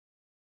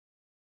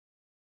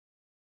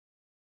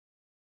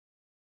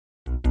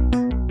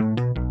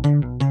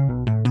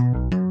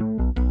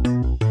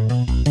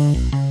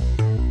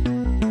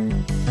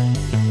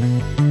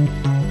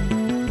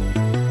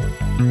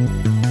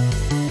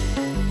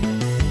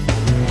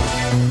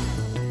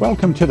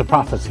Welcome to the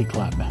Prophecy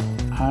Club.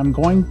 I'm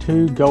going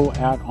to go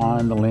out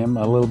on the limb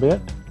a little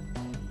bit,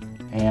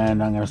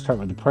 and I'm going to start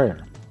with a prayer.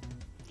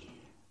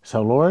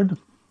 So, Lord,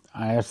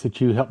 I ask that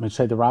you help me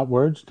say the right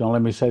words. Don't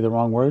let me say the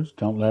wrong words.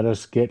 Don't let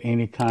us get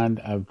any kind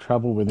of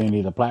trouble with any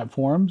of the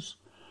platforms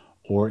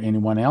or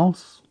anyone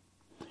else.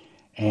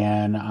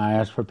 And I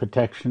ask for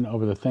protection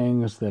over the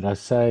things that I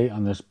say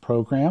on this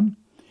program,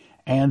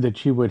 and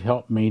that you would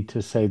help me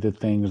to say the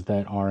things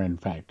that are in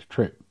fact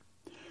true.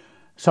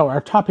 So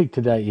our topic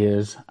today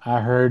is,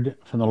 I heard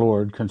from the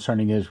Lord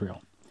concerning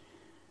Israel.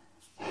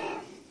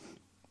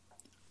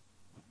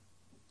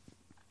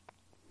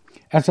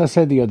 As I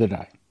said the other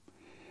day,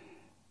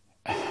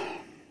 I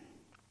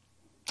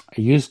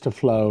used to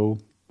flow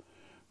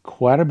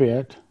quite a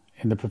bit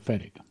in the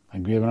prophetic.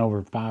 I've given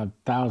over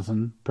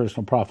 5,000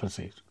 personal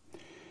prophecies.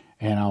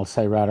 And I'll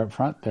say right up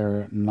front,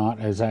 they're not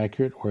as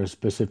accurate or as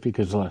specific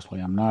as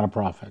Leslie. I'm not a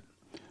prophet.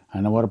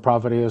 I know what a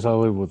prophet is. I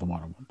live with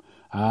one of them.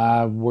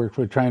 I've worked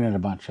with training a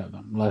bunch of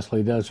them.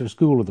 Leslie does her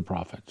School of the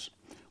Prophets,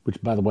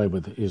 which, by the way,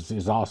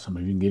 is awesome.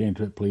 If you can get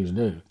into it, please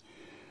do.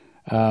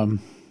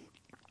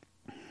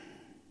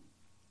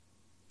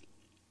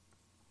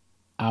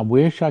 I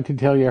wish I could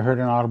tell you I heard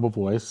an audible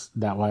voice.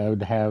 That way I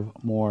would have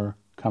more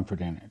comfort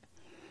in it.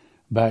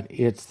 But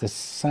it's the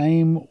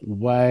same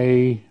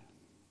way.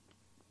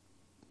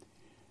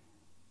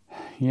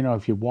 You know,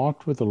 if you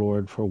walked with the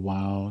Lord for a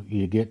while,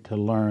 you get to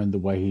learn the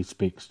way He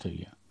speaks to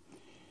you.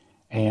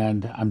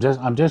 And I'm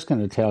just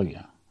going to tell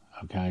you,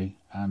 okay?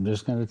 I'm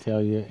just going to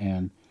tell you,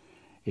 and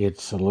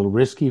it's a little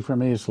risky for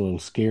me. It's a little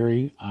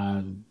scary.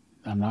 I'm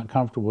not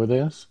comfortable with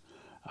this.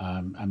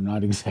 I'm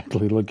not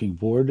exactly looking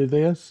forward to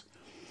this,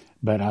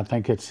 but I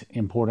think it's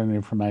important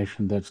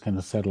information that's going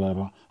to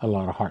settle a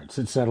lot of hearts.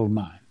 It settled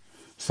mine.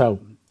 So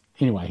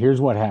anyway,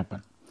 here's what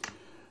happened.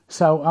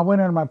 So I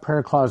went into my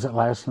prayer closet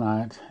last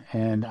night,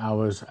 and I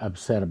was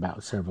upset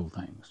about several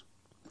things.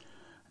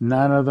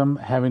 None of them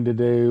having to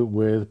do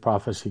with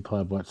Prophecy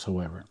Club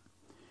whatsoever.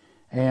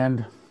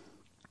 And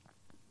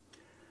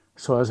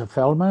so as I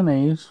fell to my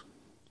knees,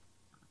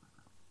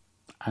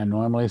 I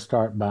normally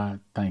start by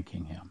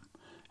thanking Him.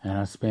 And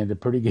I spend a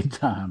pretty good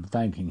time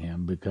thanking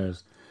Him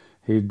because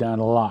He's done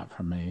a lot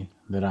for me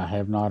that I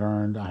have not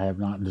earned, I have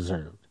not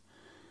deserved.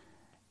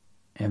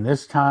 And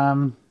this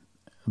time,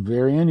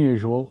 very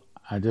unusual,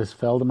 I just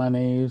fell to my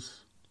knees.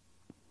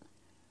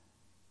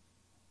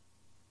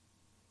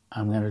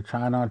 I'm going to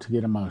try not to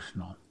get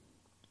emotional.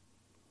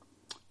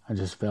 I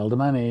just fell to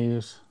my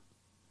knees.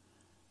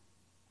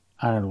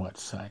 I don't know what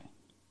to say.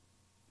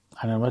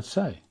 I don't know what to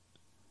say.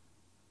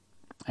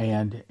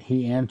 And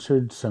He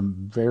answered some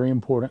very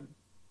important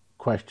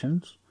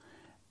questions.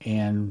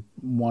 And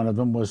one of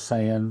them was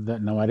saying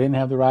that, no, I didn't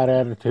have the right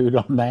attitude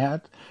on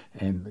that.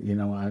 And, you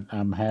know,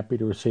 I'm happy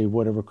to receive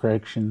whatever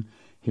correction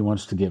He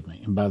wants to give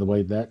me. And by the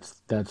way,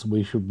 that's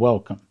we should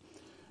welcome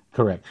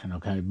correction,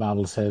 okay? The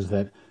Bible says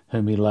that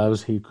whom He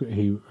loves, he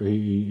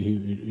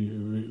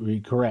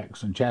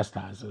corrects and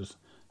chastises.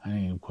 I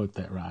didn't even quote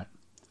that right.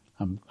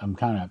 I'm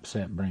kind of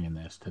upset bringing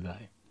this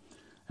today.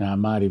 And I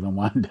might even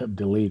wind up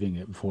deleting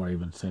it before I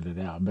even send it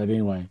out. But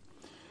anyway,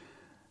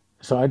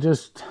 so I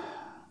just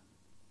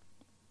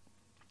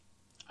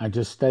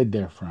stayed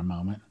there for a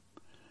moment.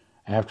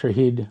 After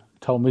He'd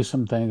told me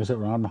some things that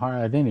were on my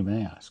heart, I didn't even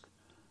ask.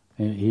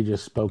 And He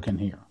just spoke in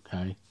here,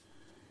 okay?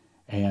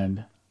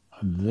 And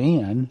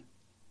then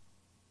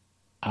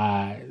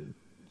I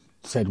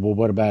said, well,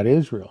 what about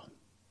Israel?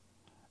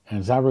 And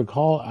as I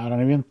recall, I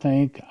don't even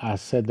think I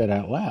said that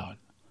out loud.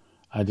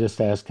 I just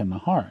asked in my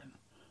heart.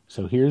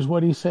 So here's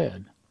what He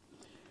said.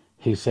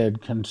 He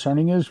said,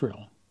 concerning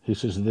Israel, He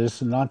says,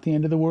 this is not the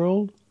end of the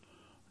world,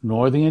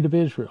 nor the end of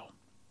Israel.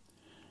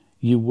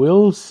 You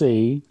will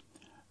see,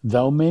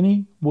 though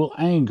many will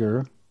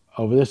anger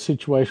over this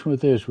situation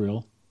with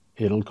Israel,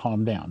 it'll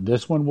calm down.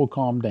 This one will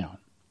calm down.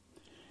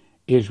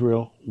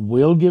 Israel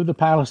will give the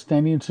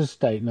Palestinians a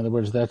state. In other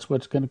words, that's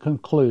what's going to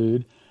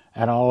conclude,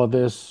 and all of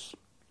this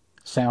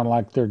sound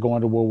like they're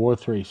going to World War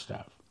III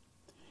stuff.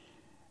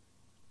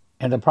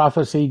 And the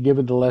prophecy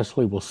given to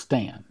Leslie will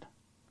stand.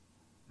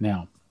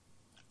 Now,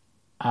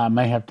 I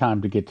may have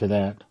time to get to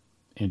that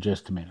in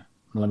just a minute.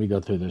 Let me go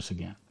through this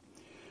again.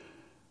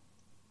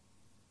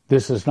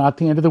 This is not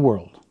the end of the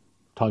world.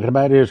 Talking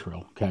about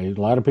Israel, okay? A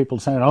lot of people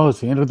saying, oh, it's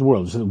the end of the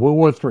world. It's World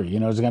War III. You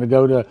know, it's going to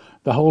go to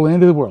the whole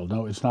end of the world.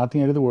 No, it's not the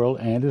end of the world,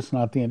 and it's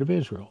not the end of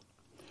Israel.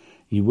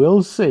 You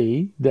will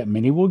see that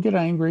many will get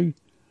angry,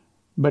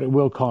 but it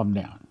will calm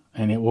down.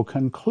 And it will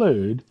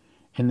conclude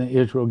in the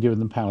Israel giving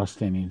the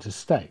Palestinians a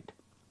state.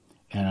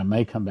 And I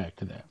may come back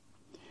to that.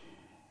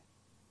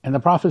 And the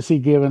prophecy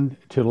given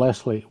to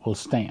Leslie will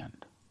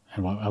stand.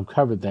 And I've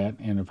covered that,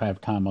 and if I have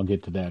time, I'll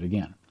get to that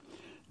again.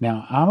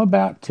 Now, I'm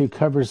about to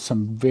cover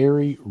some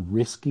very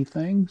risky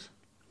things.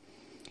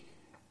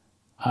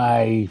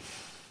 I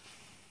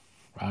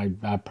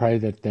pray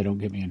that they don't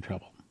get me in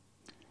trouble.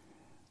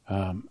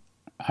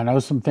 I know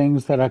some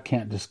things that I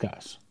can't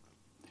discuss.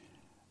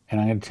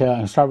 And I'm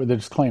going to start with a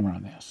disclaimer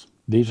on this.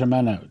 These are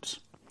my notes.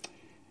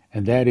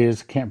 And that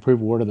is, can't prove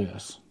a word of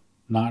this.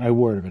 Not a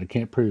word of it. I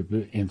can't prove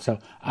it. And so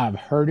I've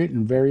heard it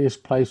in various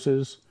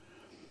places.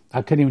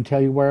 I couldn't even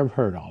tell you where I've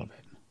heard all of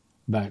it.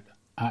 But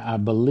I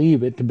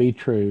believe it to be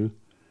true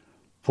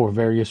for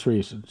various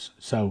reasons.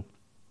 So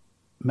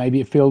maybe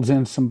it fills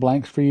in some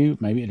blanks for you.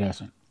 Maybe it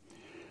doesn't.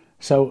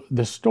 So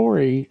the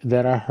story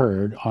that I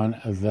heard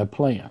on the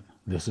plan,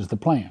 this is the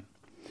plan,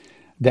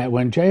 that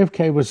when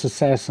JFK was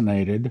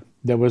assassinated,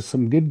 there was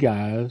some good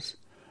guys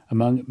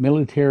among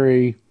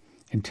military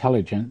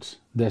intelligence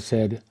that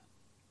said,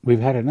 we've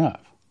had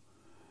enough.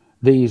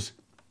 These,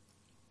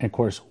 of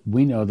course,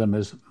 we know them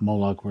as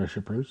Moloch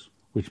worshippers,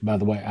 which, by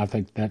the way, I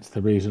think that's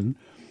the reason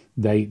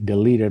they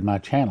deleted my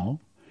channel,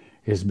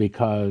 is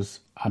because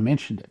I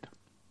mentioned it.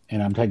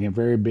 And I'm taking a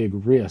very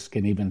big risk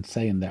in even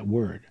saying that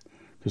word,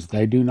 because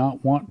they do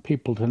not want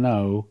people to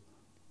know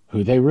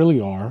who they really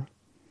are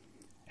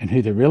and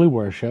who they really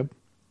worship.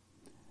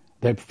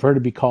 They prefer to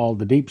be called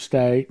the deep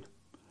state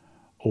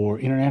or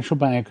international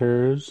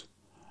bankers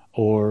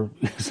or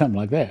something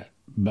like that.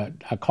 But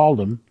I called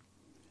them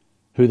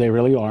who they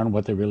really are and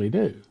what they really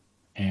do.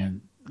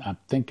 And I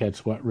think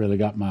that's what really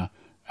got my...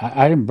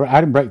 I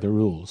didn't break the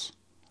rules.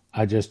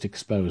 I just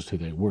exposed who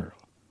they were.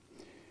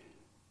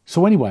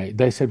 So anyway,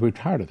 they said, we're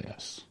tired of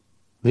this.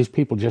 These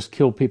people just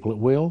kill people at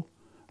will.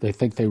 They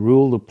think they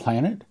rule the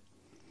planet.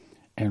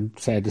 And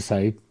sad to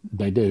say,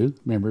 they do.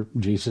 Remember,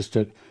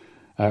 Satan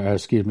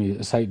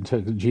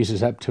took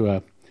Jesus up to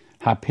a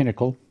high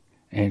pinnacle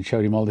and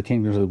showed him all the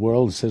kingdoms of the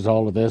world and says,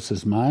 all of this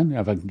is mine.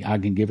 If I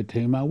can give it to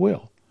him, I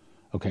will.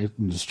 Okay,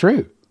 it's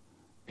true.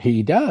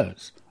 He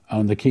does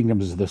own the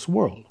kingdoms of this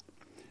world.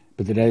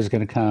 But the day is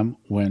going to come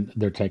when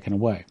they're taken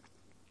away.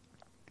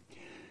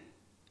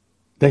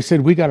 They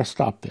said, we got to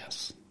stop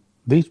this.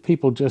 These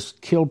people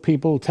just kill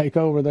people, take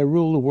over, they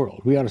rule the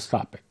world. We got to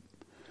stop it.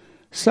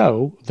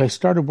 So they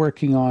started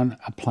working on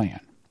a plan.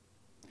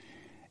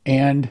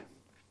 And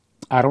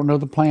I don't know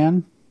the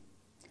plan,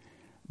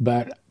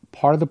 but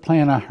part of the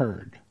plan I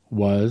heard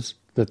was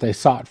that they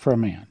sought for a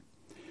man.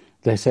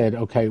 They said,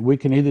 okay, we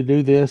can either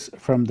do this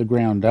from the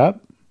ground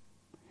up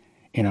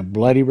in a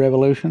bloody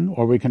revolution,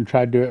 or we can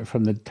try to do it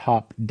from the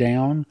top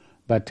down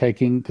by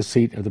taking the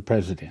seat of the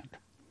president.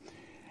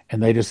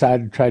 And they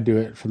decided to try to do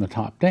it from the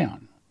top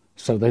down.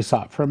 So they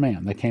sought for a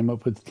man. They came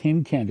up with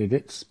 10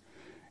 candidates,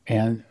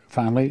 and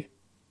finally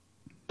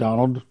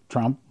Donald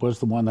Trump was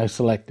the one they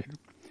selected.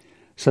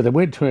 So they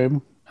went to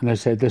him and they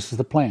said, this is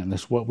the plan.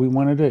 This is what we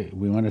want to do.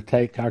 We want to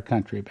take our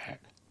country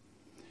back.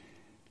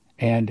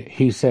 And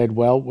he said,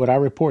 well, would I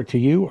report to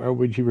you or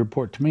would you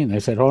report to me? And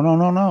they said, oh,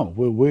 no.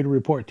 We'd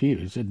report to you.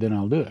 He said, then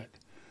I'll do it.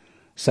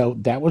 So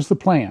that was the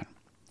plan,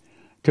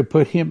 to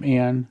put him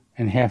in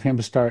and have him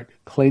start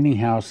cleaning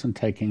house and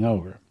taking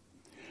over.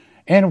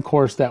 And, of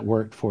course, that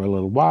worked for a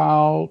little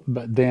while,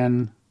 but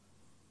then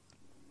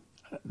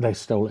they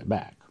stole it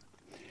back.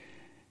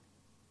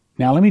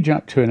 Now, let me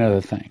jump to another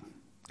thing,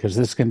 because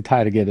this can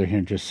tie together here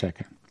in just a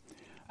second.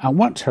 I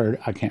once heard,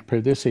 I can't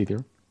prove this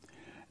either,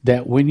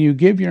 that when you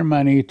give your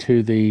money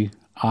to the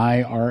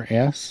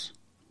IRS,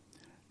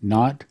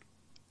 not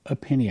a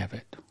penny of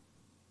it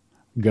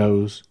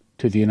goes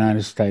to the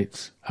United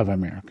States of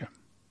America.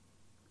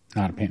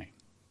 Not a penny.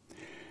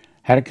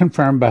 Had it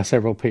confirmed by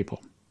several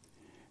people.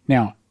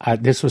 Now,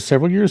 this was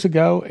several years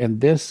ago,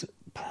 and this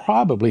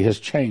probably has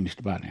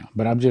changed by now.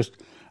 But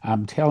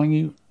I'm telling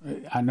you,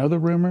 I know the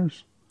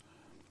rumors,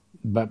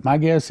 but my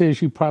guess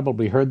is you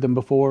probably heard them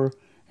before,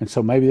 and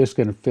so maybe this is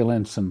going to fill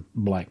in some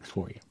blanks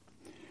for you.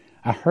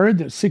 I heard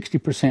that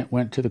 60%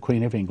 went to the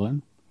Queen of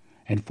England,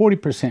 and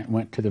 40%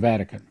 went to the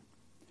Vatican.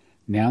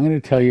 Now I'm going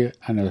to tell you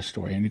another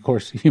story. And, of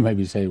course, you may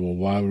be saying, well,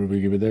 why would we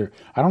give it there?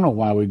 I don't know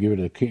why we give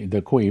it to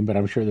the Queen, but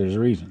I'm sure there's a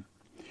reason.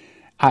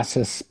 I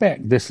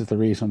suspect this is the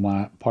reason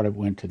why part of it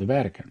went to the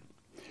Vatican.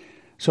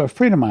 So a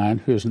friend of mine,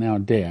 who is now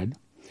dead,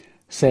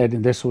 said,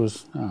 and this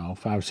was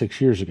 5 or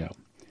 6 years ago,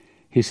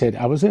 he said,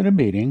 I was at a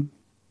meeting,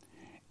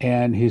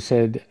 and he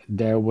said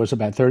there was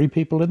about 30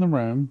 people in the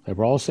room. They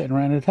were all sitting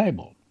around a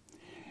table.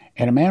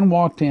 And a man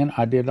walked in,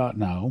 I did not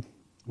know,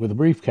 with a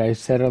briefcase,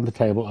 set it on the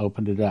table,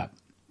 opened it up,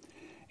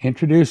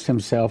 introduced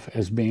himself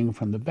as being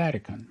from the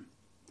Vatican.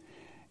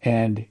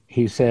 And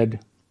he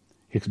said,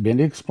 it's been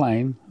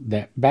explained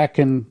that back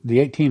in the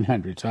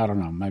 1800s, I don't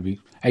know, maybe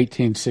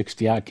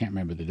 1860, I can't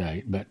remember the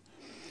date, but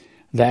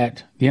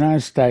that the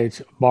United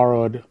States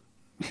borrowed,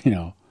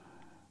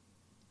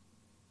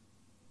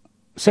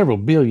 several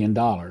 $1 billion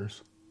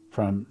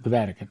from the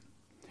Vatican.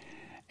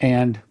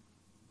 And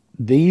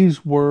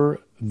these were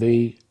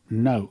the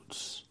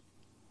notes.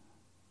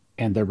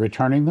 And they're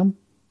returning them,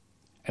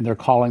 and they're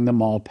calling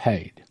them all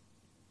paid.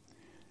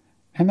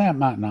 And that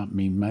might not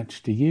mean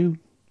much to you,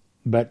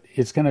 but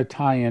it's going to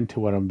tie into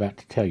what I'm about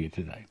to tell you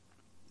today.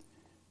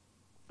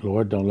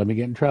 Lord, don't let me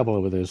get in trouble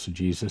over this in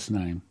Jesus'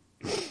 name.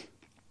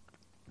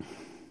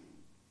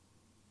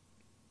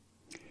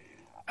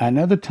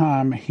 Another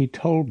time he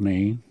told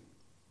me,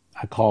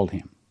 I called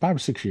him 5 or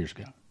 6 years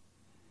ago.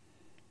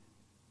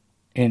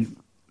 And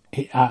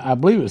I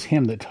believe it was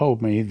him that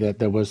told me that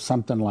there was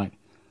something like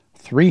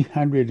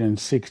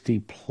 360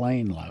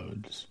 plane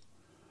loads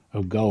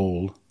of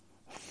gold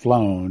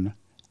flown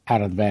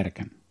out of the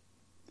Vatican.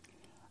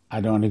 I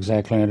don't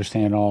exactly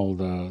understand all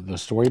the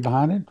story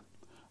behind it.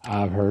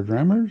 I've heard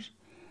rumors,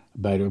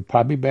 but it would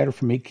probably be better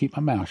for me to keep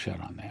my mouth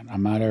shut on that. I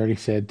might have already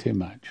said too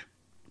much.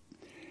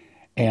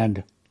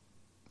 And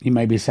you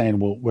may be saying,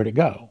 well, where'd it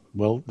go?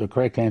 Well, the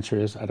correct answer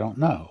is I don't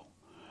know.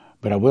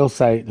 But I will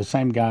say the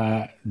same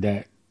guy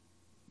that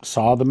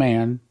saw the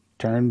man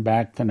turn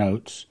back the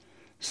notes,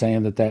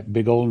 saying that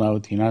big old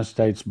note the United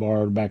States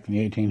borrowed back in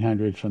the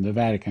 1800s from the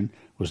Vatican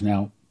was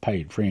now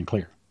paid free and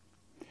clear.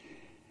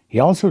 He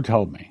also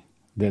told me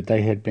that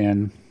they had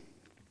been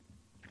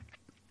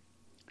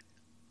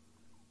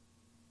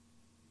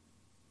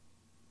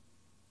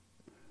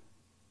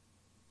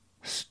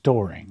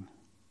storing,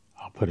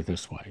 I'll put it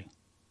this way,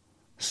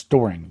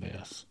 storing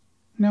this.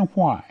 Now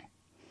why?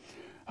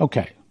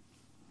 Okay.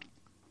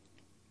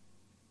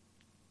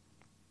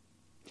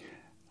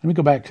 Let me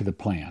go back to the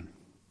plan.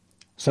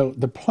 So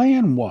the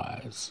plan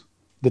was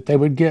that they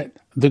would get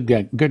the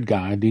good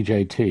guy,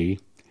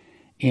 DJT,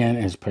 in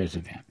as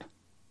president.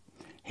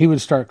 He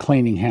would start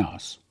cleaning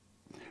house,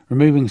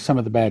 removing some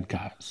of the bad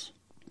guys.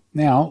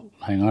 Now,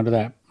 hang on to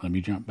that. Let me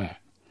jump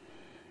back.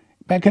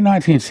 Back in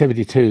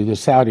 1972, the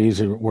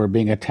Saudis were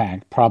being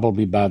attacked,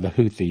 probably by the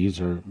Houthis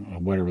or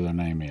whatever their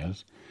name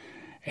is.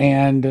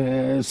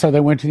 And so they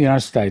went to the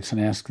United States and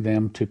asked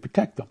them to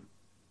protect them.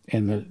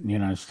 And the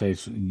United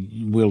States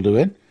will do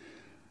it,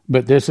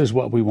 but this is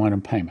what we want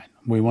in payment.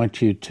 We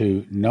want you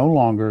to no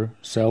longer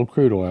sell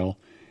crude oil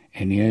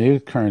in any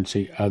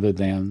currency other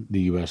than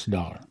the U.S.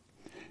 dollar.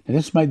 And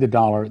this made the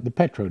dollar the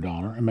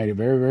petrodollar and made it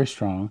very, very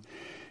strong.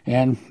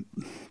 And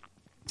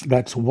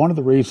that's one of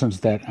the reasons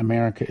that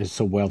America is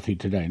so wealthy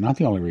today. Not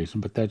the only reason,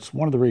 but that's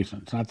one of the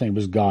reasons. I think it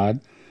was God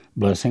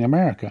blessing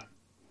America.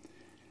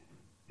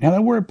 Now, they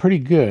were pretty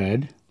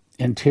good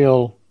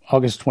until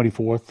August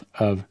 24th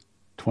of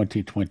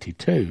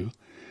 2022,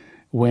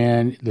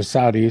 when the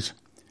Saudis,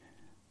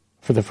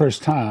 for the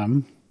first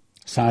time,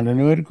 signed a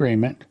new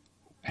agreement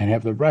and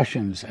have the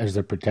Russians as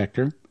their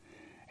protector.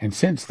 And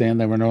since then,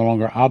 they were no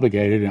longer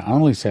obligated to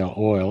only sell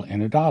oil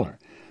in a dollar.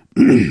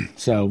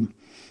 So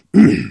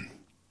I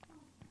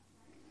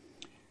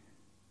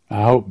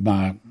hope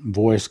my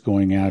voice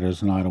going out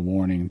is not a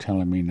warning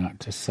telling me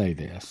not to say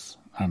this.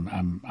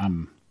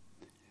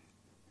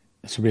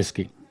 It's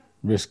risky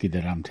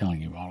that I'm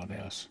telling you all of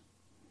this.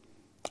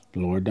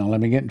 Lord, don't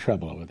let me get in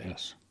trouble over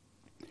this.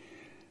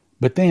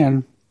 But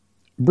then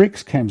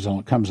BRICS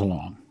comes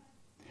along.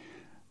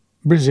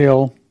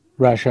 Brazil,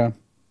 Russia,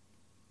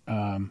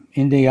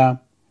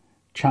 India,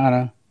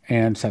 China,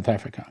 and South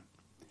Africa.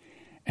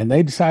 And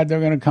they decide they're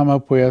going to come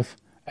up with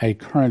a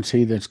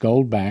currency that's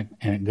gold-backed,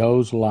 and it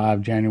goes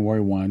live January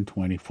 1,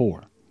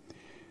 24.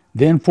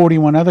 Then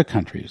 41 other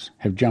countries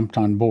have jumped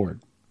on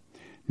board.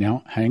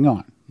 Now, hang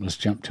on. Let's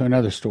jump to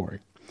another story.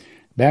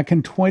 Back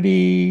in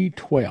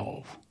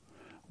 2012,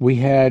 we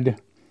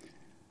had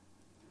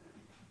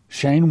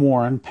Shane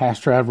Warren,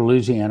 pastor out of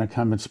Louisiana,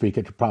 come and speak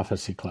at the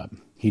Prophecy Club.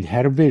 He'd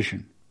had a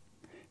vision.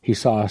 He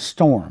saw a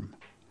storm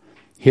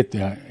hit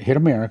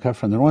America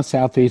from the north,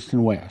 south, east,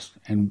 and west.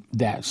 And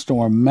that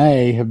storm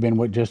may have been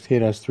what just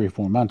hit us 3 or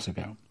 4 months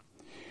ago.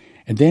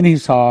 And then he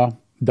saw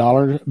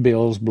dollar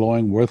bills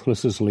blowing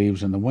worthless as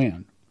leaves in the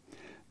wind.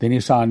 Then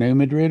he saw a New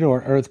Madrid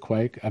or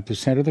earthquake up the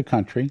center of the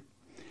country.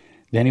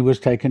 Then he was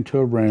taken to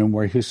a room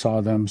where he saw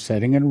them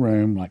sitting in a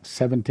room, like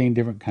 17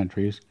 different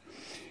countries.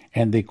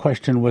 And the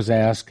question was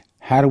asked,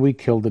 how do we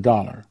kill the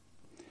dollar?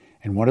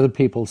 And one of the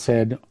people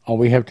said, all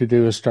we have to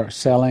do is start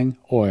selling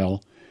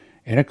oil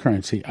in a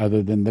currency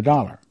other than the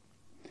dollar.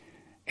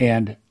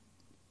 And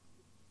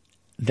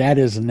that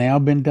has now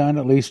been done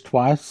at least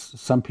twice.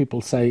 Some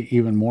people say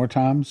even more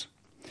times.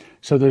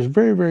 So there's a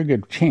very, very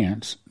good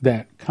chance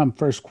that come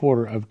first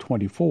quarter of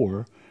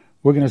 24,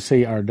 we're going to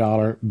see our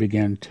dollar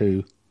begin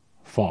to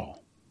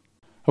fall.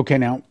 Okay,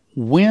 now,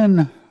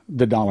 when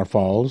the dollar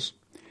falls,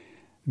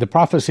 the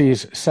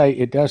prophecies say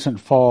it doesn't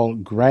fall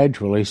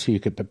gradually so you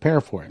could prepare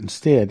for it.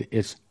 Instead,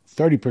 it's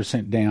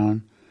 30%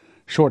 down,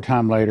 short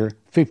time later,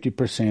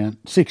 50%,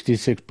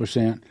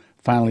 66%,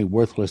 finally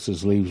worthless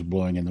as leaves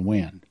blowing in the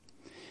wind.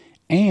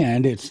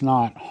 And it's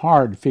not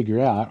hard to figure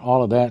out.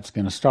 All of that's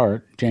going to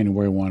start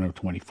January 1 of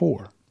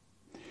 24.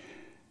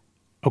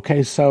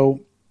 Okay,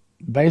 so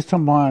based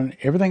upon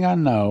everything I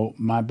know,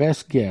 my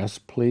best guess,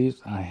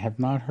 please, I have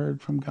not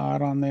heard from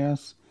God on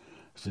this.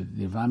 So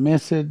if I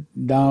miss it,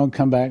 don't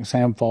come back and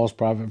say I'm a false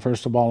prophet.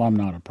 First of all, I'm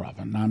not a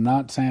prophet. And I'm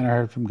not saying I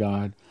heard from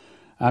God.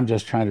 I'm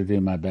just trying to do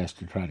my best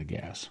to try to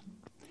guess.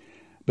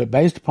 But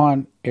based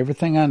upon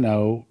everything I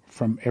know,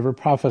 from every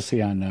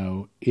prophecy I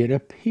know, it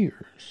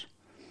appears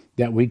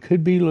that we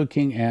could be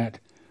looking at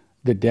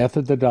the death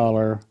of the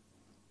dollar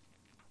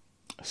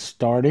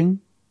starting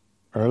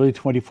early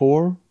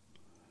 24,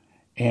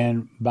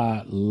 and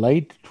by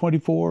late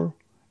 24,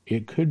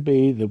 it could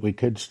be that we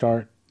could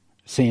start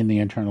seeing the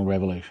internal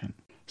revolution.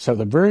 So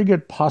the very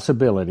good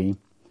possibility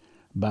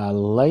by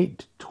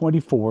late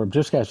 24,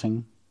 just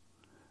guessing,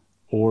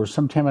 or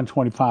sometime in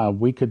 25,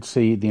 we could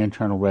see the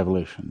internal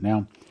revolution.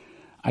 Now,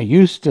 I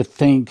used to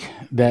think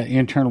that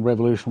internal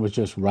revolution was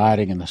just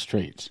rioting in the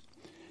streets.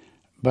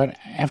 But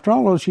after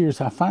all those years,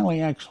 I finally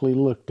actually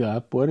looked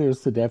up what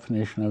is the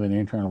definition of an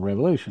internal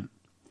revolution.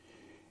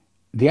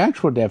 The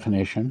actual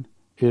definition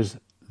is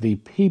the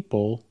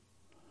people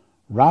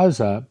rise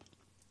up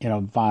in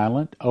a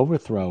violent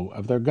overthrow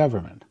of their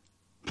government.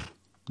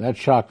 That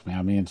shocked me.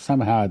 I mean,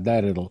 somehow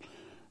it'll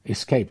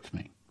escaped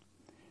me.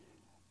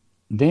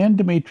 Then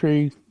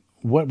Dmitry,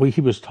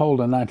 he was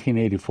told in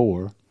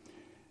 1984,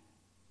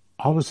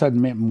 all of a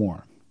sudden meant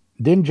more.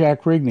 Then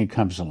Jack Rigney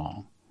comes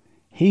along.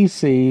 He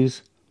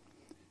sees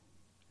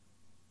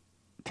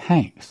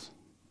tanks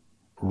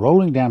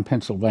rolling down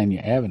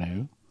Pennsylvania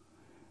Avenue,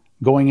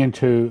 going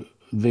into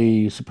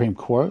the Supreme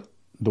Court,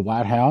 the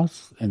White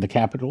House, and the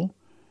Capitol,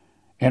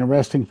 and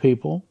arresting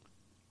people.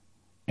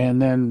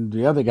 And then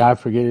the other guy, I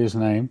forget his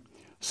name,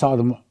 saw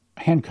them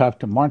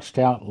handcuffed and marched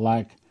out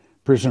like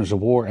prisoners of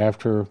war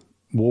after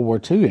World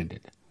War II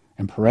ended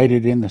and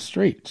paraded in the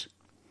streets.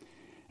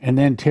 And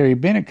then Terry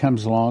Bennett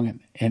comes along,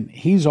 and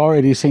he's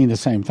already seen the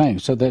same thing.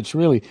 So that's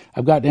really,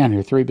 I've got down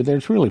here 3, but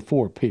there's really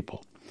 4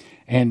 people.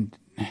 And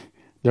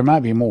there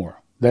might be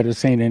more that have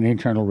seen an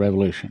internal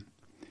revolution.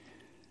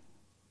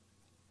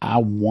 I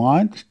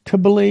want to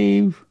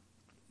believe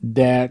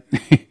that,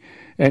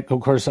 and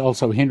of course,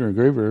 also Henry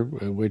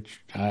Gruver,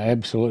 which I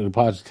absolutely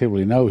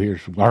positively know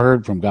I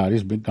heard from God.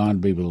 He's been gone to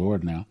be with the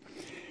Lord now.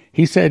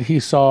 He said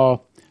he saw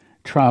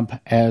Trump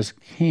as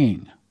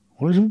king.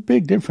 Well, there's a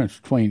big difference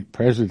between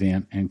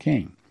president and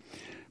king.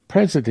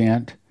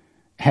 President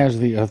has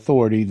the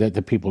authority that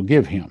the people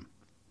give him,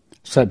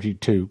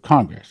 subject to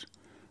Congress.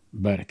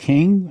 But a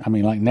king,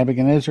 like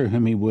Nebuchadnezzar,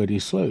 whom he would, he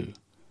slew.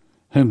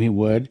 Whom he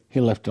would, he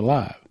left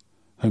alive.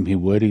 Whom he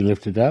would, he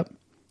lifted up.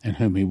 And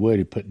whom he would,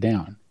 he put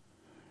down.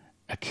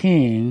 A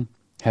king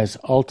has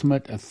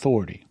ultimate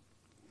authority.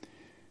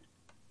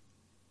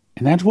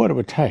 And that's what it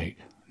would take.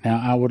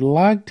 Now, I would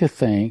like to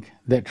think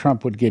that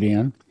Trump would get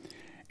in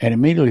and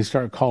immediately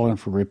start calling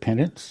for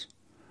repentance,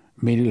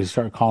 immediately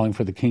start calling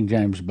for the King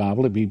James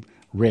Bible to be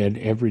read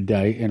every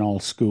day in all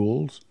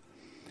schools,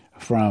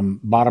 from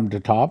bottom to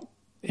top,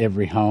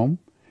 every home,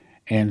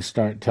 and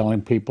start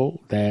telling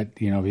people that,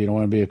 if you don't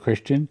want to be a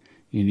Christian,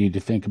 you need to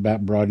think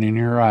about broadening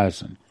your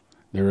horizon.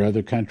 There are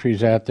other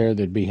countries out there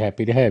that'd be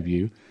happy to have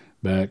you,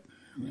 but,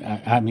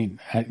 that's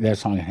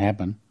not going to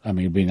happen.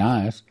 It'd be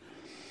nice.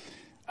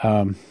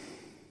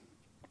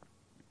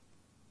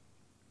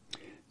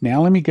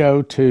 Now let me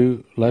go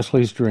to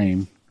Leslie's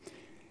dream,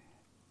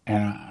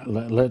 and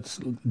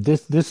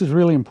this is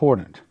really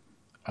important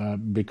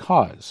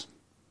because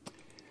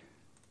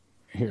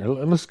here,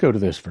 let's go to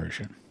this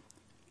version.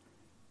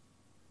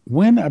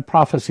 When a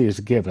prophecy is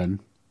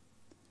given,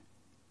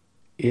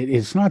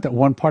 it's not that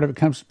one part of it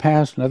comes to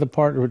pass, another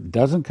part of it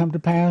doesn't come to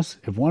pass.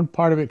 If one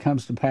part of it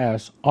comes to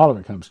pass, all of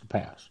it comes to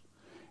pass.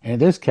 And in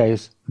this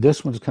case,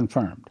 this one's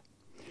confirmed.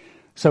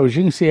 So as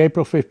you can see,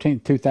 April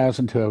 15th,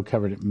 2002, I've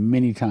covered it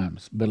many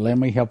times, but let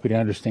me help you to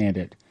understand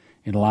it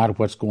in light of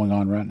what's going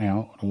on right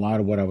now, in light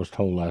of what I was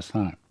told last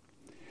time.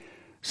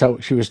 So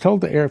she was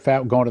told that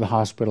Arafat would go into the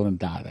hospital and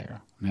die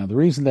there. Now, the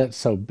reason that's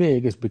so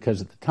big is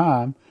because at the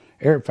time,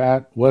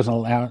 Arafat wasn't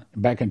allowed,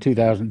 back in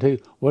 2002,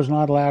 was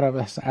not allowed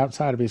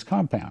outside of his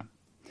compound.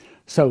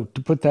 So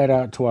to put that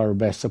out to our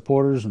best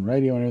supporters and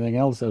radio and everything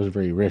else, that was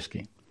very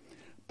risky.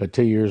 But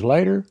 2 years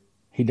later,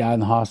 he died in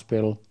the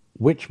hospital,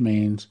 which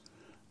means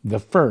the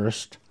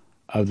first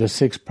of the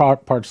 6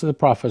 parts of the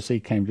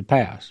prophecy came to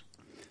pass.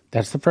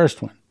 That's the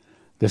first one.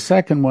 The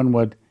second one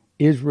was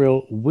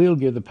Israel will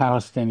give the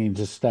Palestinians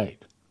a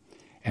state.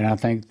 And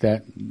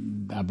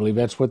I believe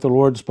that's what the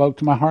Lord spoke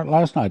to my heart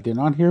last night. I did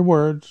not hear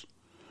words,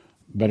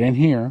 but in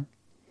here,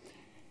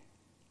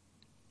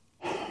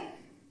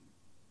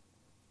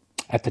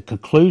 at the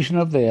conclusion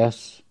of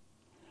this,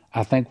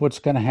 I think what's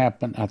going to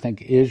happen, I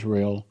think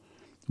Israel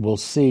will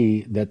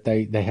see that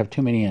they have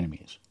too many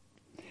enemies.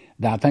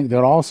 I think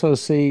they'll also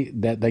see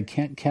that they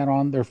can't count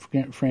on their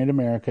friend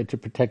America to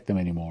protect them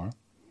anymore.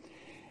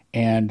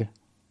 And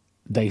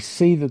they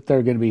see that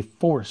they're going to be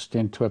forced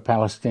into a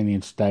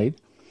Palestinian state,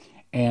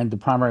 and the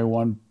primary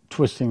one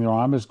twisting their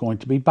arm is going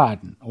to be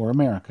Biden or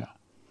America.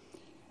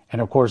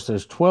 And of course,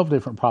 there's 12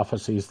 different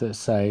prophecies that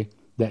say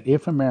that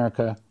if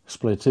America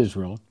splits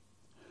Israel,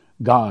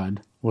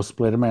 God will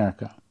split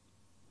America.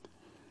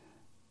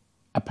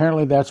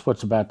 Apparently, that's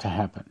what's about to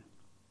happen.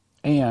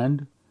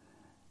 And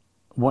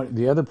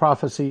the other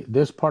prophecy,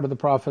 this part of the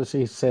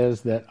prophecy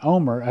says that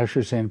Omer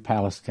ushers in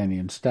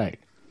Palestinian state.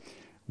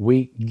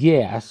 We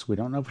guess, we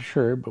don't know for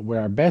sure, but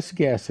our best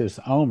guess is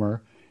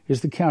Omer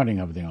is the counting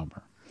of the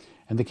Omer.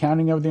 And the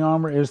counting of the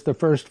Omer is the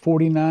first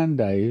 49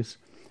 days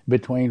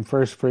between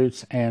first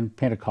fruits and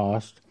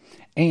Pentecost.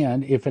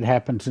 And if it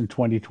happens in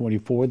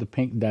 2024, the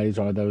pink days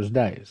are those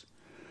days.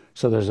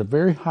 So there's a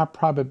very high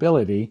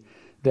probability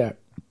that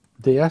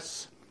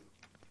this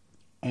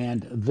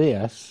and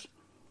this,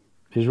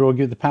 Israel will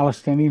give the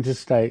Palestinians a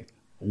state,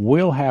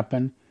 will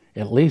happen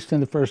at least in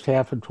the first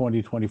half of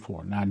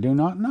 2024. Now, I do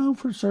not know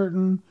for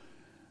certain.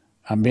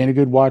 I'm being a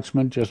good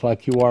watchman, just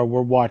like you are.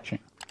 We're watching.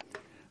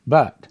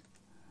 But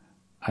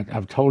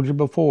I've told you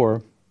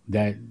before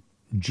that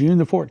June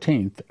the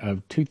 14th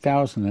of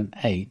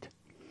 2008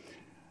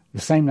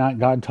 The same night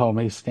God told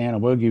me, Stan, I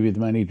will give you the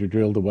money to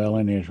drill the well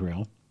in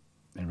Israel.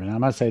 Every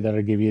time I say that,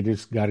 I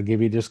got to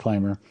give you a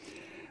disclaimer.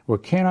 We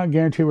cannot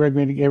guarantee we're ever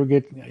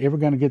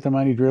going to get the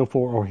money drilled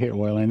for or hit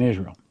oil in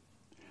Israel.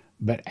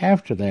 But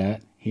after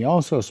that, he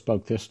also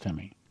spoke this to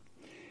me.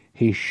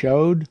 He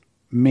showed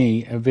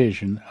me a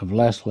vision of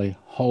Leslie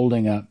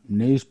holding up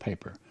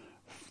newspaper,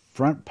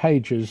 front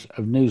pages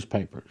of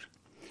newspapers.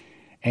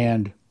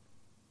 And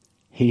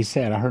he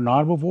said, I heard an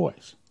audible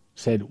voice,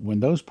 said, when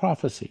those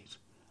prophecies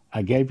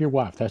I gave your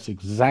wife, that's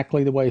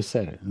exactly the way he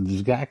said it, and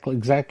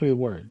exactly the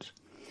words.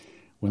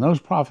 When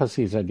those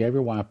prophecies I gave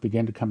your wife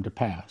begin to come to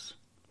pass,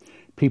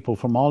 people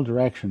from all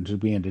directions will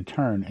begin to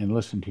turn and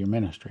listen to your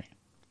ministry.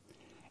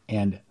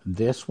 And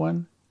this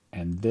one,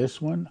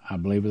 I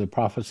believe are the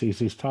prophecies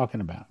he's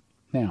talking about.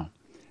 Now,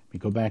 let me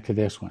go back to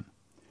this one.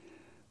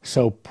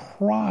 So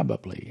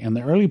probably in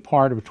the early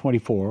part of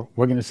 24,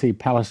 we're going to see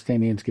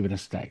Palestinians given a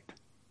state.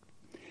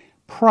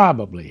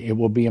 Probably it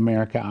will be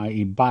America,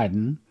 i.e.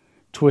 Biden,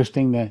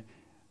 twisting the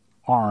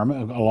arm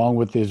along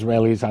with the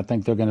Israelis. I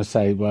think they're going to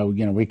say, well,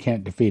 we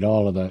can't defeat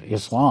all of the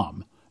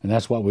Islam, and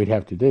that's what we'd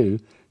have to do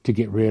to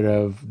get rid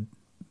of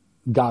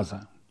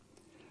Gaza.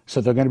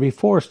 So they're going to be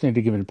forced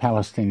into giving the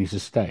Palestinians a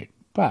state.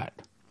 But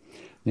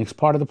the next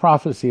part of the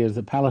prophecy is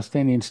the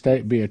Palestinian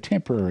state be a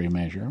temporary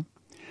measure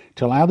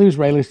to allow the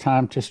Israelis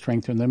time to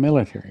strengthen their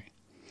military.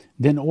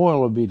 Then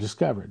oil will be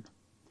discovered.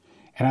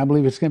 And I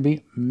believe it's going to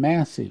be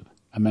massive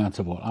amounts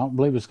of oil. I don't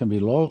believe it's going to be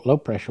low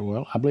pressure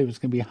oil. I believe it's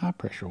going to be high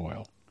pressure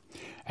oil.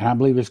 And I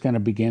believe it's going to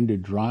begin to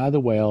dry the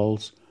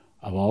wells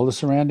of all the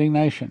surrounding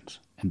nations.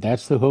 And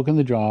that's the hook in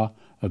the jaw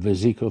of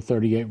Ezekiel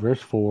 38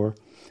 verse 4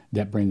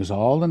 that brings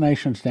all the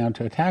nations down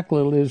to attack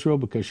little Israel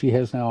because she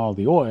has now all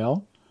the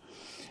oil.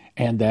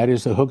 And that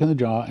is the hook in the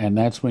jaw, and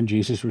that's when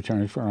Jesus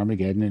returns for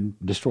Armageddon and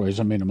destroys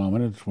them in a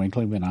moment of the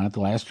twinkling of an eye at the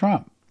last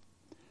trump.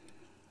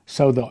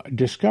 So the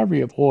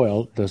discovery of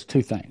oil does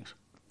two things.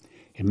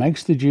 It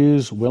makes the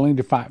Jews willing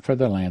to fight for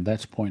their land.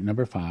 That's point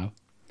number 5.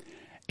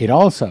 It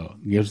also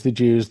gives the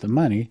Jews the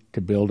money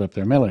to build up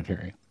their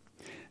military.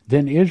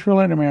 Then Israel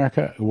and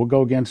America will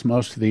go against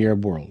most of the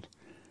Arab world.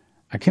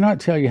 I cannot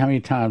tell you how many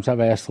times I've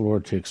asked the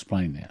Lord to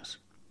explain this.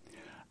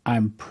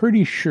 I'm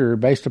pretty sure,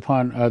 based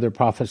upon other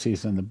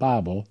prophecies in the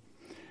Bible,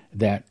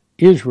 that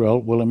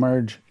Israel will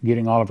emerge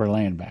getting all of her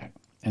land back.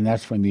 And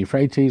that's from the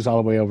Euphrates all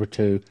the way over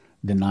to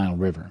the Nile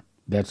River.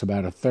 That's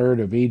about a third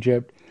of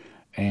Egypt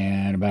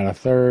and about a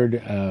third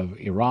of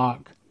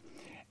Iraq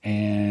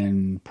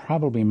and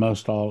probably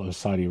most all of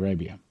Saudi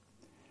Arabia.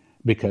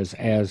 Because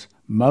as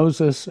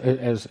Moses,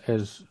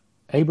 as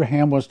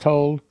Abraham was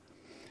told,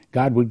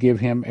 God would give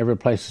him every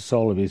place the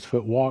sole of his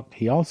foot walked,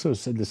 he also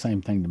said the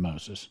same thing to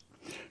Moses.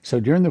 So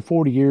during the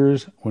 40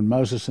 years when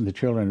Moses and the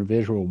children of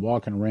Israel were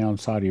walking around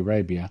Saudi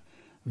Arabia,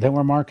 they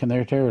were marking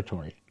their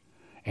territory.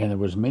 And there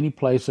was many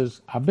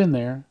places, I've been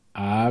there,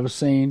 I've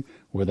seen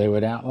where they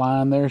would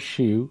outline their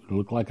shoe, it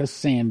looked like a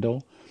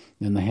sandal,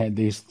 and they had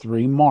these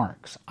 3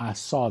 marks. I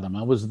saw them,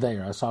 I was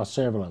there, I saw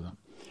several of them.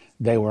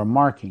 They were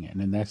marking it,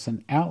 and that's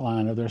an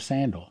outline of their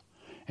sandal.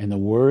 And the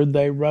word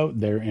they wrote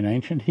there in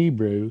ancient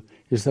Hebrew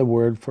is the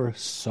word for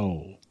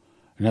soul.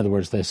 In other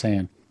words, they're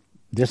saying,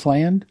 this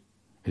land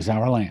is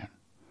our land.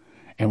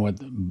 And what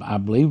I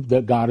believe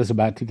that God is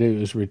about to do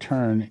is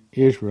return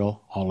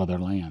Israel all of their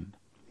land.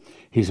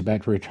 He's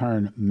about to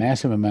return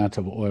massive amounts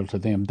of oil to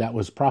them. That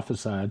was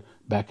prophesied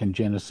back in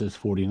Genesis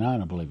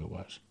 49, I believe it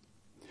was.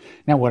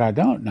 Now, what I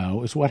don't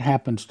know is what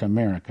happens to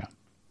America.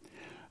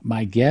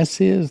 My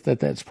guess is that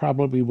that's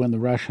probably when the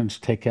Russians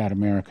take out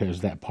America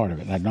as that part of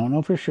it. I don't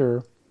know for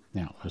sure.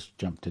 Now, let's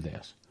jump to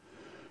this.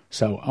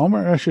 So,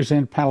 Omar ushers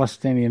in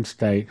Palestinian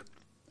state.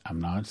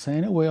 I'm not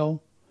saying it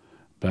will,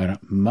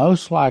 but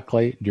most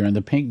likely during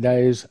the pink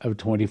days of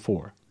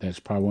 24. That's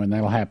probably when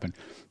that'll happen.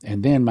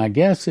 And then my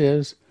guess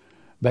is,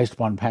 based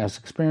upon past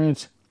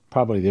experience,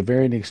 probably the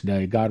very next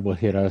day, God will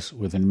hit us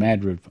with a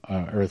Madrid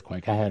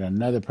earthquake. I had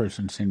another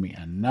person send me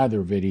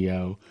another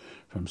video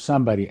from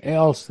somebody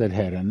else that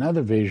had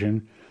another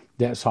vision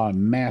that saw a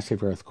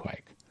massive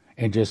earthquake.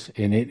 And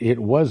it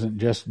wasn't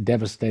just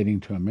devastating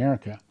to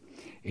America.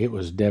 It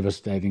was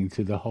devastating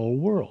to the whole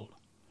world.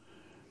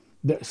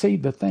 The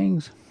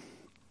things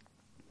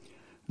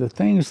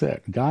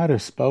that God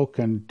has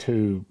spoken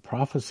to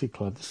Prophecy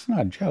Club, this is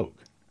not a joke,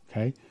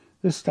 okay?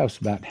 This stuff's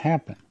about to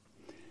happen.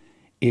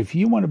 If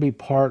you want to be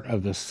part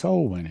of the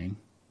soul winning,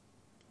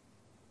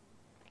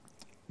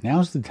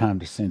 now's the time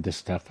to send this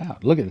stuff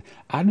out. Look at it.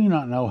 I do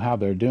not know how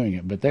they're doing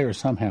it, but they are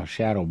somehow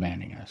shadow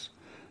banning us.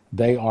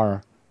 They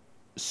are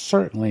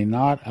certainly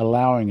not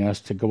allowing us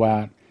to go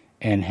out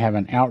and have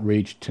an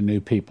outreach to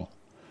new people.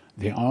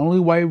 The only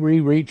way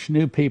we reach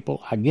new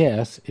people, I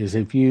guess, is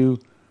if you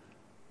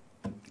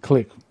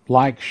click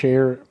like,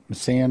 share,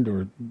 send,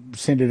 or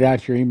send it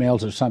out to your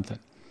emails or something.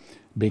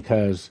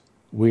 Because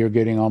we are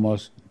getting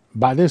almost,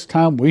 by this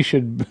time we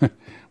should,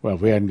 well,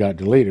 if we hadn't got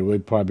deleted,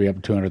 we'd probably be up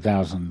to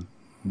 200,000.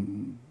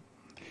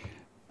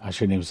 I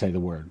shouldn't even say the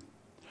word.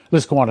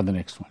 Let's go on to the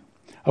next one.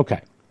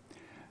 Okay.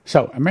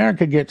 So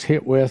America gets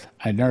hit with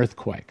an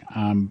earthquake.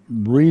 I'm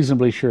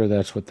reasonably sure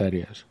that's what that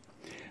is.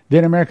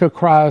 Then America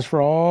cries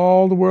for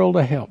all the world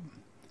to help.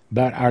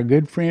 But our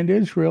good friend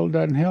Israel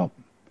doesn't help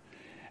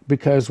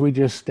because we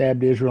just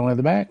stabbed Israel in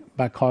the back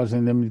by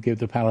causing them to give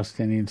the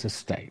Palestinians a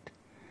state.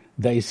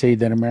 They see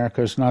that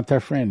America is not their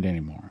friend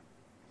anymore.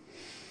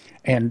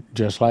 And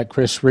just like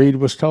Chris Reed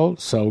was told,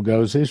 so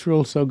goes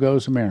Israel, so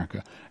goes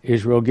America.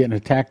 Israel getting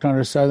attacked on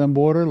our southern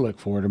border, look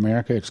for it,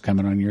 America. It's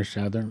coming on your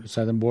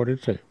southern border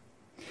too.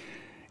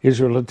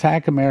 Israel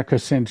attack, America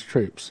sends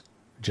troops,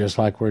 just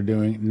like we're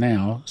doing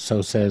now,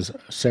 so says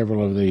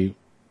several of the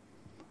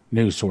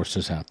news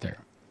sources out there.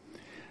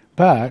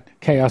 But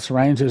chaos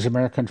reigns as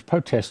Americans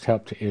protest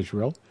help to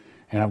Israel.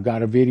 And I've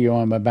got a video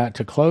I'm about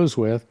to close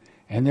with,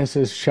 and this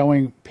is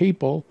showing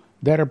people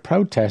that are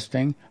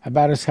protesting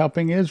about us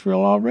helping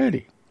Israel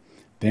already.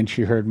 Then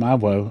she heard my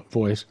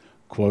voice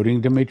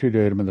quoting Dimitri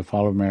Duduman, the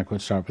fall of America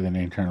would start with an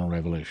internal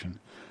revolution.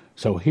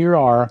 So here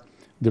are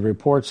the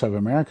reports of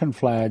American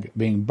flag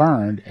being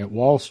burned at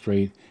Wall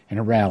Street in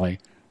a rally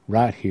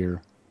right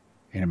here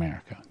in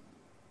America.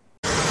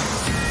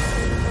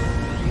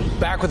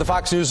 Back with the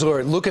Fox News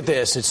Alert. Look at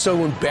this. It's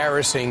so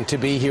embarrassing to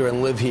be here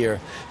and live here.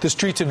 The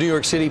streets of New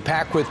York City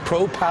packed with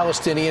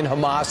pro-Palestinian,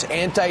 Hamas,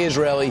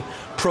 anti-Israeli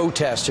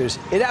protesters.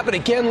 It happened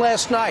again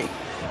last night.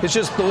 It's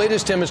just the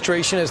latest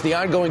demonstration as the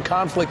ongoing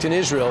conflict in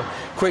Israel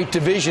create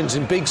divisions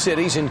in big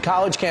cities and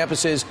college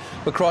campuses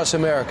across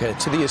America,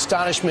 to the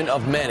astonishment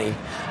of many.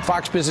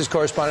 Fox Business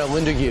correspondent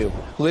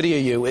Lydia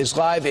Yu is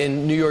live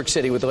in New York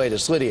City with the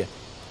latest. Lydia.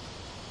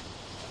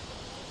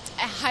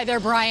 Hi there,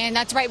 Brian.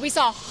 That's right. We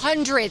saw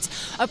hundreds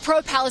of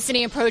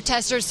pro-Palestinian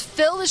protesters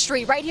fill the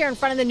street right here in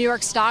front of the New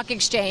York Stock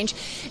Exchange.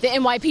 The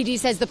NYPD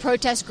says the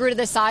protests grew to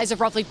the size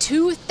of roughly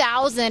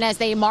 2,000 as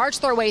they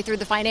marched their way through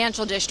the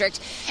financial district.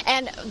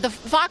 And the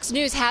Fox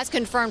News has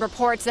confirmed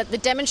reports that the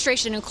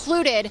demonstration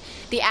included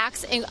the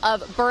acts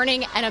of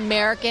burning an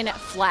American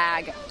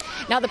flag.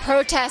 Now, the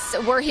protests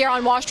were here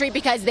on Wall Street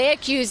because they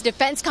accused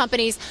defense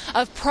companies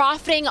of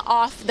profiting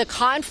off the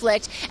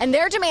conflict, and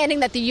they're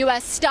demanding that the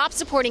U.S. stop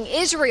supporting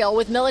Israel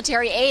with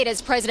military aid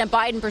as President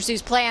Biden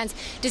pursues plans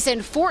to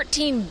send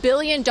 $14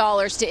 billion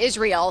to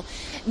Israel.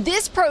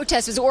 This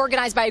protest was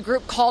organized by a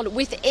group called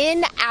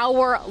Within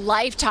Our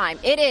Lifetime.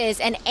 It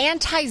is an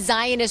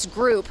anti-Zionist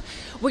group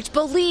which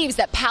believes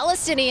that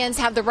Palestinians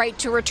have the right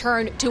to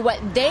return to what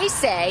they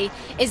say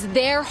is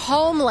their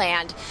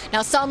homeland.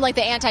 Now, some, like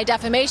the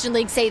Anti-Defamation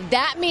League, say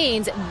that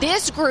means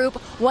this group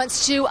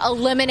wants to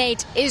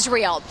eliminate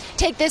Israel.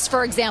 Take this,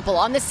 for example.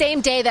 On the same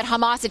day that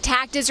Hamas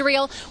attacked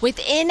Israel,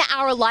 Within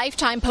Our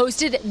Lifetime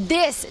posted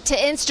this to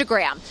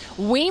Instagram: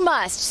 "We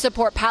must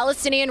support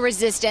Palestinian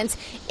resistance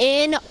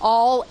in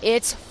all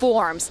its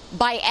forms,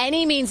 by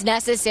any means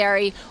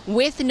necessary,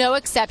 with no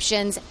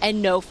exceptions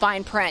and no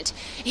fine print."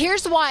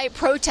 Here's why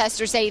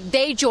protesters say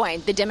they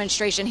joined the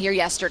demonstration here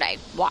yesterday.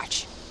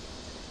 Watch.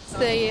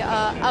 The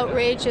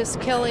outrageous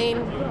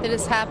killing that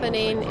is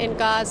happening in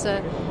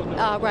Gaza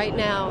right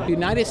now. The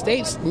United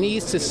States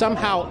needs to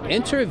somehow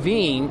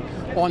intervene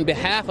on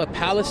behalf of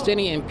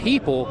Palestinian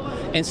people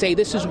and say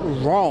this is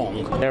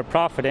wrong. They're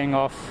profiting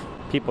off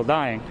people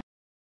dying.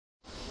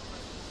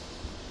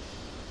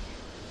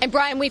 And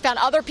Brian, we found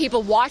other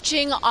people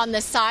watching on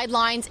the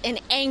sidelines in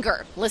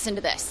anger. Listen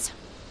to this.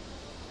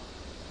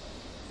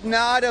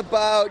 Not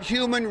about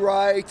human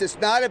rights. It's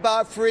not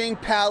about freeing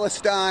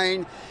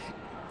Palestine.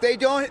 They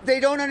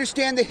don't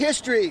understand the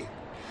history.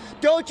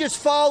 Don't just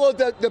follow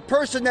the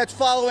person that's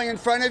following in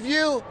front of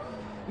you.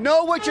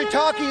 Know what you're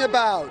talking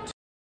about.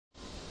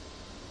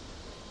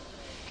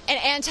 And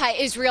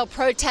anti-Israel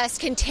protests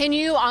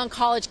continue on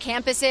college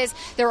campuses.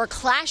 There were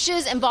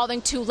clashes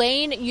involving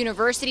Tulane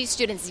University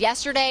students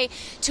yesterday.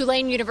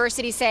 Tulane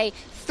University say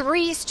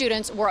 3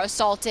 students were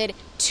assaulted,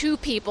 2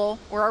 people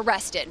were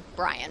arrested.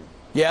 Brian.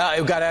 Yeah,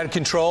 it got out of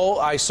control.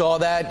 I saw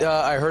that.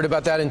 I heard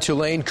about that in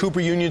Tulane.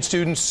 Cooper Union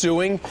students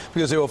suing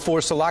because they were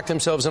forced to lock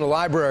themselves in a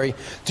library.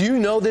 Do you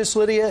know this,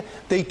 Lydia?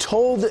 They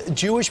told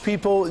Jewish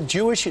people,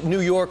 Jewish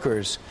New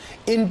Yorkers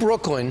in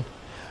Brooklyn,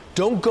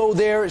 don't go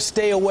there,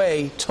 stay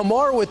away.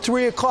 Tomorrow at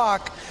 3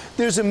 o'clock,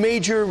 there's a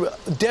major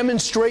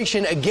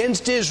demonstration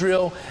against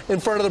Israel in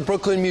front of the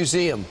Brooklyn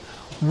Museum.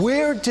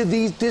 Where did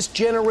this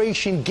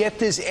generation get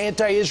this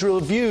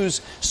anti-Israel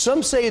views?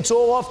 Some say it's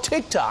all off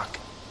TikTok.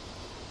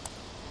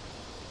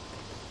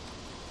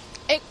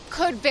 It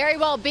could very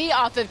well be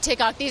off of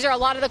TikTok. These are a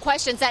lot of the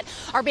questions that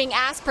are being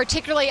asked,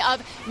 particularly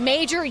of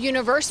major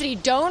university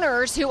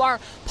donors who are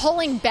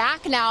pulling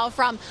back now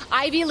from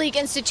Ivy League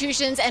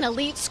institutions and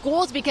elite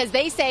schools because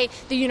they say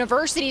the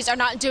universities are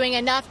not doing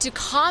enough to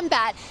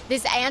combat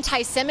this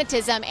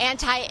anti-Semitism,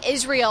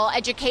 anti-Israel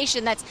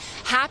education that's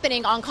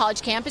happening on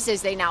college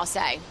campuses, they now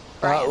say.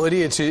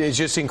 Lydia, it's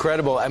just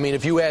incredible. I mean,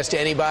 if you asked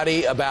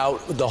anybody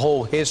about the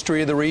whole history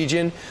of the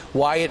region,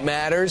 why it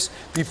matters,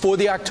 before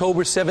the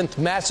October 7th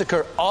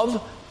massacre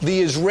of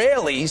the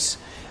Israelis,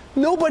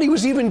 nobody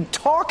was even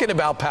talking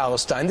about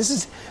Palestine.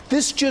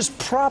 This just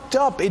propped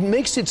up. It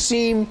makes it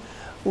seem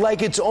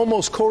like it's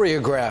almost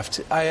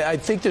choreographed. I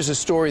think there's a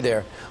story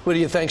there.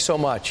 Lydia, thanks so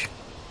much.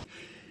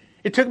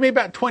 It took me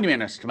about 20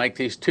 minutes to make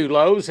these 2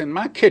 loaves in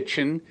my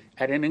kitchen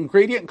at an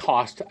ingredient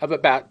cost of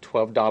about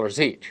 $12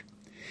 each.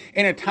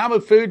 In a time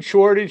of food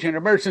shortage and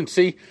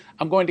emergency,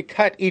 I'm going to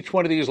cut each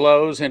one of these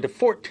loaves into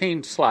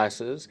 14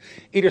 slices.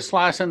 Eat a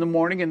slice in the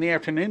morning and the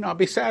afternoon, I'll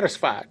be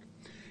satisfied.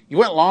 You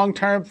want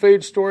long-term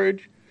food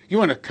storage? You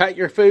want to cut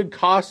your food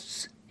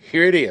costs?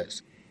 Here it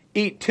is.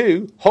 Eat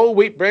 2 whole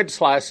wheat bread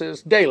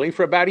slices daily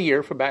for about a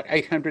year for about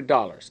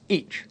 $800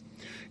 each.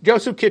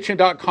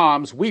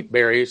 JosephKitchen.com's wheat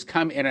berries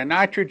come in a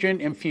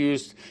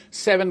nitrogen-infused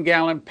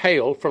 7-gallon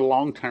pail for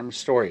long-term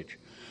storage.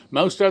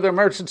 Most other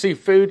emergency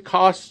food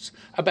costs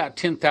about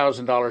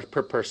 $10,000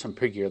 per person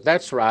per year.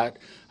 That's right,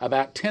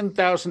 about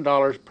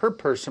 $10,000 per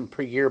person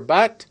per year.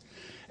 But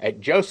at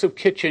Joseph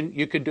Kitchen,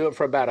 you could do it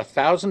for about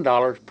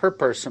 $1,000 per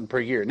person per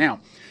year. Now,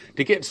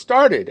 to get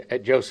started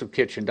at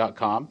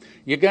JosephKitchen.com,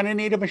 you're going to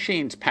need a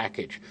machines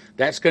package.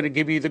 That's going to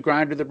give you the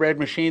grinder, the bread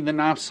machine, the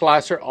knife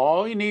slicer,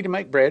 all you need to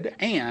make bread,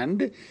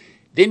 and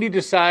then you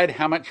decide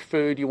how much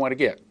food you want to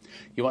get.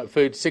 You want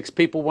food 6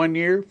 people 1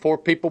 year, 4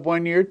 people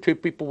 1 year, 2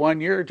 people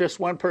 1 year, or just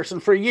 1 person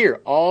for a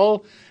year,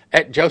 all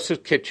at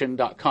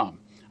JosephKitchen.com.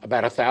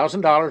 About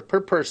 $1,000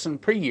 per person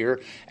per year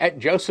at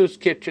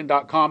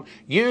JosephKitchen.com.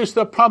 Use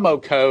the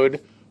promo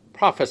code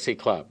Prophecy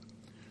Club.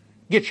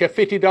 Get you a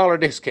 $50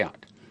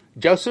 discount.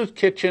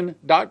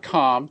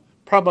 JosephKitchen.com,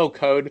 promo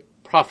code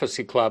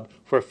Prophecy Club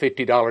for a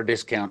 $50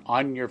 discount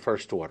on your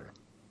first order.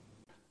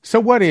 So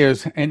what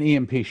is an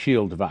EMP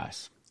shield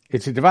device?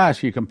 It's a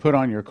device you can put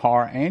on your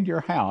car and your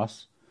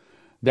house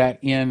that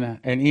in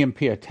an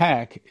EMP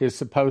attack is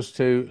supposed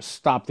to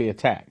stop the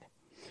attack.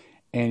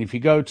 And if you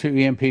go to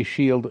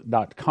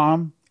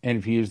EMPshield.com and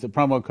if you use the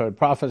promo code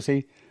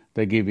Prophecy,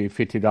 they give you a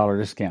 $50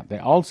 discount. They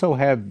also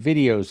have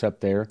videos up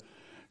there,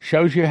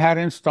 shows you how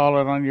to install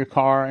it on your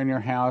car and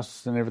your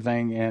house and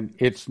everything, and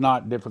it's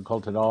not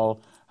difficult at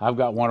all. I've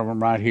got one of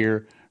them right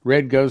here.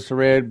 Red goes to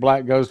red,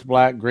 black goes to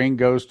black, green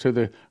goes to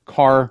the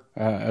car,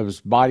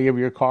 body of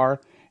your car,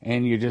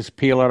 and you just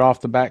peel it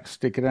off the back,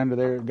 stick it under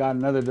there. Got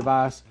another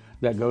device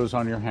that goes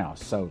on your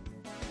house. So,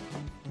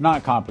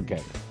 not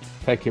complicated.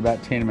 Take you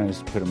about 10 minutes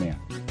to put them in.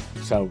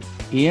 So,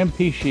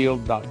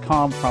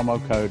 EMPshield.com,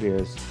 promo code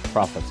is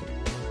Prophecy.